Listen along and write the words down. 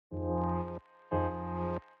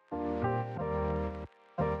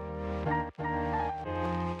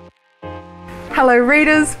Hello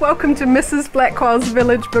readers, welcome to Mrs. Blackwell's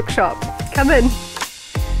Village Bookshop. Come in.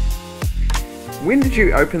 When did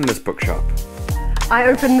you open this bookshop? I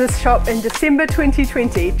opened this shop in December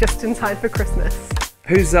 2020, just in time for Christmas.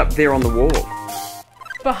 Who's up there on the wall?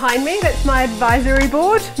 Behind me, that's my advisory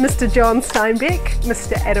board, Mr. John Steinbeck,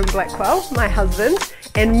 Mr. Adam Blackwell, my husband,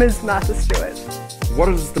 and Ms. Martha Stewart. What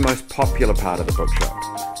is the most popular part of the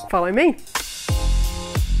bookshop? Follow me.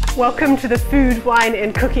 Welcome to the food, wine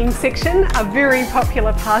and cooking section, a very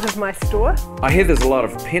popular part of my store. I hear there's a lot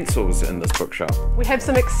of pencils in this bookshop. We have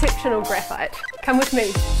some exceptional graphite. Come with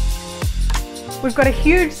me. We've got a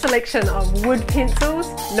huge selection of wood pencils,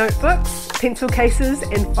 notebooks, pencil cases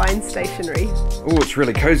and fine stationery. Oh, it's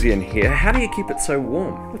really cozy in here. How do you keep it so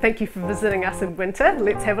warm? Well, thank you for visiting us in winter.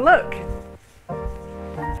 Let's have a look.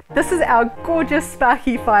 This is our gorgeous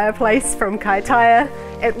sparky fireplace from Kaitaia.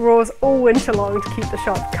 It roars all winter long to keep the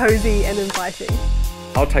shop cozy and inviting.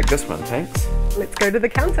 I'll take this one, thanks. Let's go to the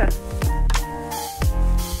counter.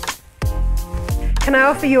 Can I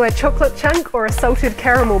offer you a chocolate chunk or a salted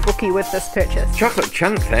caramel bookie with this purchase? Chocolate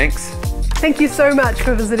chunk, thanks. Thank you so much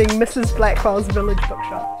for visiting Mrs. Blackwell's Village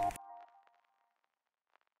Bookshop.